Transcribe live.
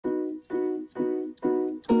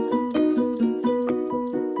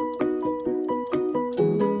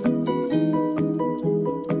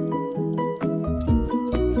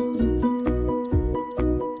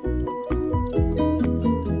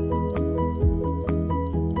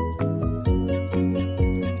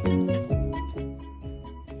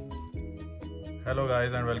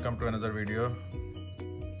guys, and welcome to another video.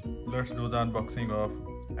 Let's do the unboxing of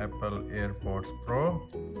Apple Airpods Pro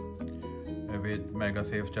with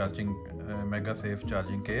MagSafe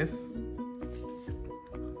charging case.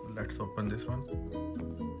 Let's open this one.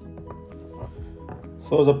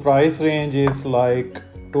 So the price range is like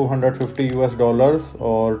 $250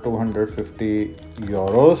 or 250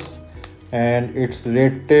 euros, and it's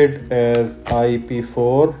rated as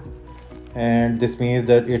IP4, and this means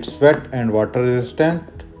that it's sweat and water resistant.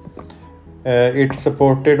 It's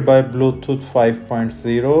supported by Bluetooth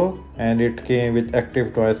 5.0, and it came with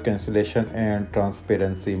active noise cancellation and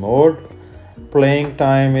transparency mode. Playing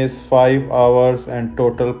time is 5 hours, and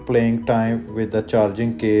total playing time with the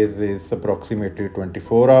charging case is approximately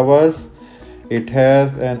 24 hours. It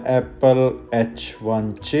has an Apple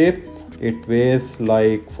H1 chip. It weighs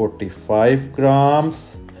like 45 grams,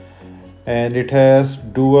 and it has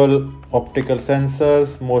dual optical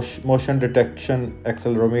sensors, motion detection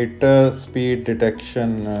accelerometer, speed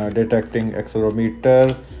detecting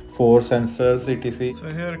accelerometer, 4 sensors, etc. So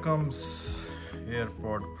here comes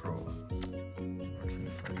AirPod Pro. What's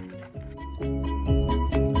inside?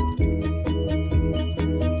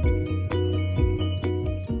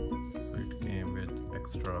 So it came with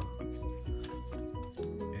extra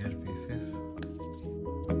earpieces.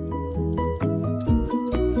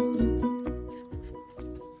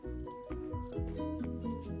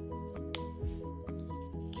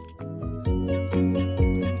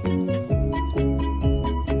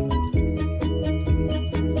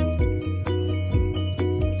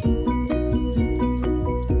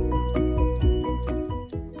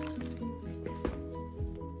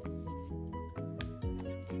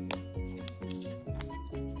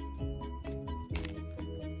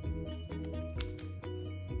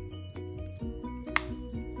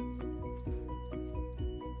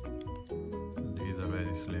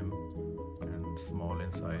 Slim and small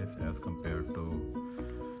in size as compared to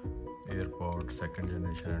AirPods 2nd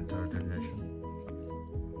generation and 3rd generation.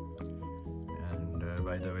 And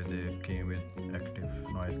by the way, they came with active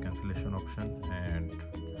noise cancellation option,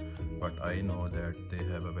 but I know that they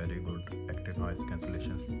have a very good active noise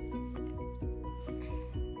cancellation.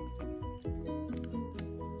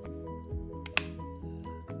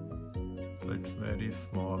 So it's very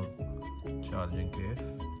small charging case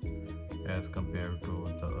as compared to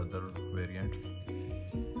the other variants.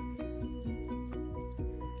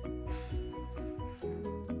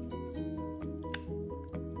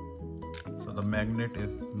 So the magnet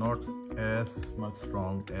is not as much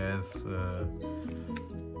strong as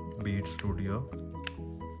Beat Studio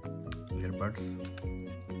earbuds.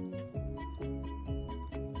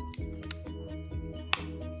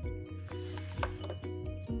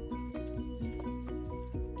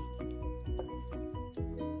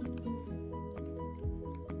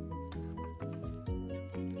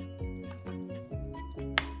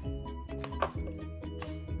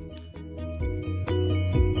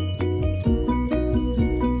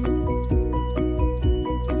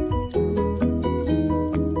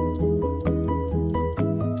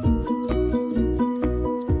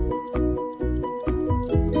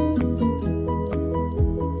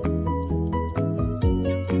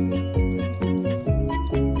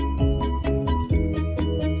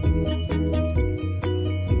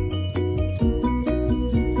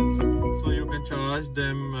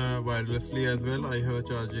 Them wirelessly as well. I have a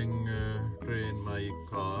charging tray in my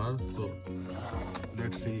car, so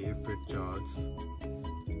let's see if it charges.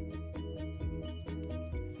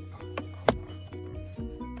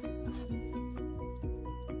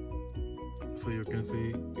 So you can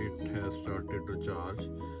see it has started to charge,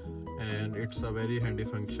 and it's a very handy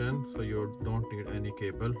function, so you don't need any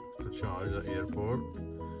cable to charge the AirPod,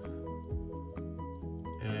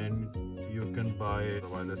 and you can buy a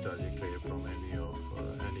wireless charging tray from any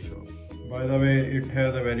shop. By the way, it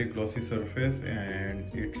has a very glossy surface,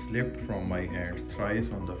 and it slipped from my hands thrice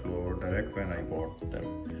on the floor direct when I bought them.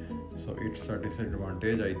 So it's a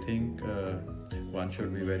disadvantage. I think one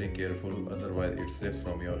should be very careful, otherwise it slips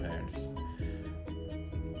from your hands.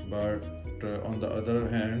 But on the other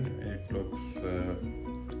hand, it looks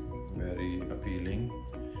very appealing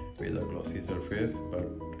with a glossy surface, but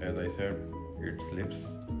as I said, it slips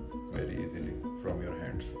very easily from your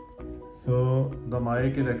hands. So the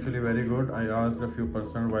mic is actually very good. I asked a few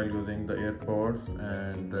persons while using the AirPods,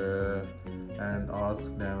 and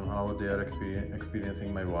asked them how they are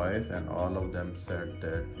experiencing my voice, and all of them said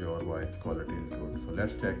that your voice quality is good. So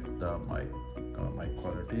let's check the mic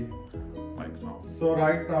quality, mic sound. So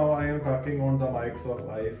right now I am talking on the mics of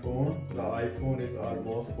iPhone. The iPhone is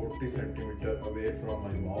almost 40 centimeters away from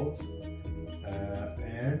my mouth.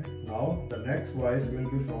 And now the next voice will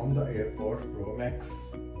be from the AirPods Pro Max.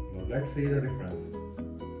 Now let's see the difference.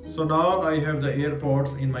 So now I have the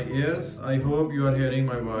AirPods in my ears. I hope you are hearing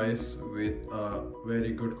my voice with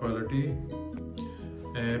very good quality.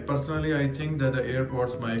 Personally, I think that the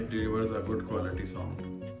AirPods mic delivers a good quality sound.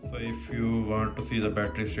 So if you want to see the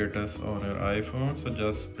battery status on your iPhone, so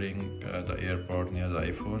just bring the AirPods near the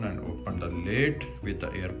iPhone and open the lid with the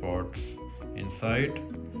AirPods inside,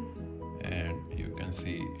 and you can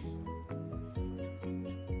see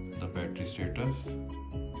the battery status.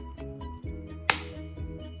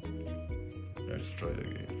 Let's try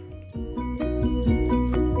again.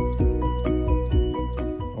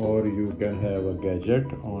 Or you can have a gadget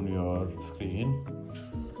on your screen.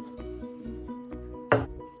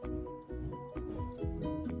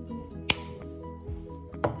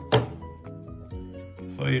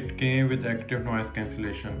 So it came with active noise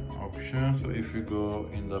cancellation option. So if you go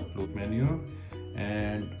in the Bluetooth menu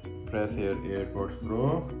and press here AirPods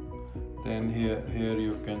Pro, then here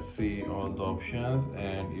you can see all the options,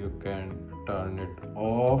 and you can turn it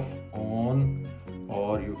off, on,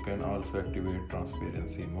 or you can also activate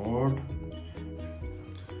transparency mode.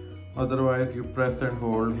 Otherwise, you press and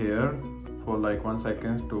hold here for like 1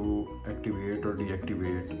 second to activate or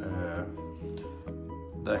deactivate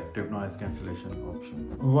the active noise cancellation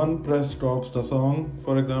option. 1 press stops the song,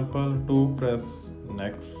 for example. 2 press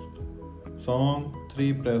next song.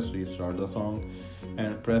 3 press restart the song,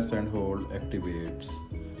 and press and hold activates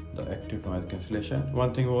the active noise cancellation.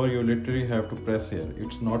 One thing more, you literally have to press here.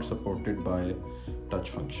 It's not supported by touch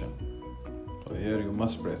function. So here you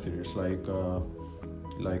must press it. It's like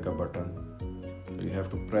a button. So you have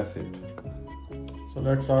to press it. So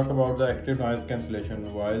let's talk about the active noise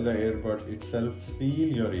cancellation. While the earbuds itself seal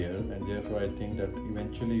your ears, and therefore I think that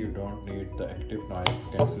eventually you don't need the active noise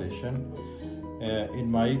cancellation. In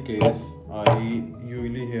my case, I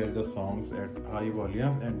usually hear the songs at high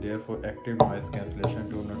volume, and therefore active noise cancellation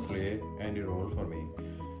do not play any role for me.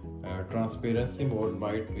 Transparency mode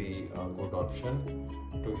might be a good option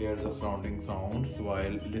to hear the surrounding sounds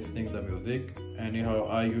while listening the music. Anyhow,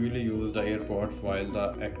 I usually use the AirPods while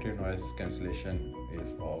the active noise cancellation is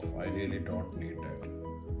off. I really don't need that.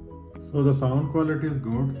 So the sound quality is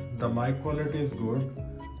good, the mic quality is good,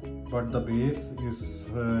 but the bass is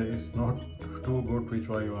not too good, which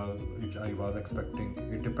I was expecting.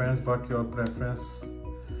 It depends what your preferences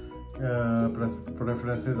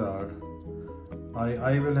are.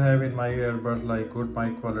 I will have in my earbuds like good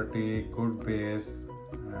mic quality, good bass,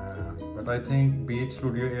 but I think Beats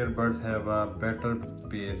Studio earbuds have a better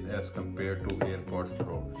bass as compared to AirPods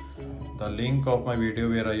Pro. The link of my video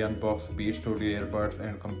where I unbox Beats Studio earbuds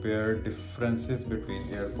and compare differences between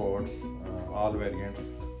AirPods, all variants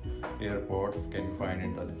AirPods, can you find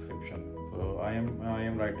in the description. So I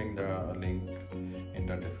am writing the link in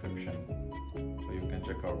the description, so you can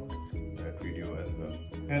check out that video as well.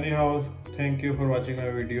 Anyhow, thank you for watching my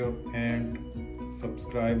video, and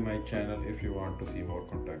subscribe my channel if you want to see more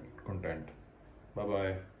content. Bye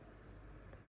bye.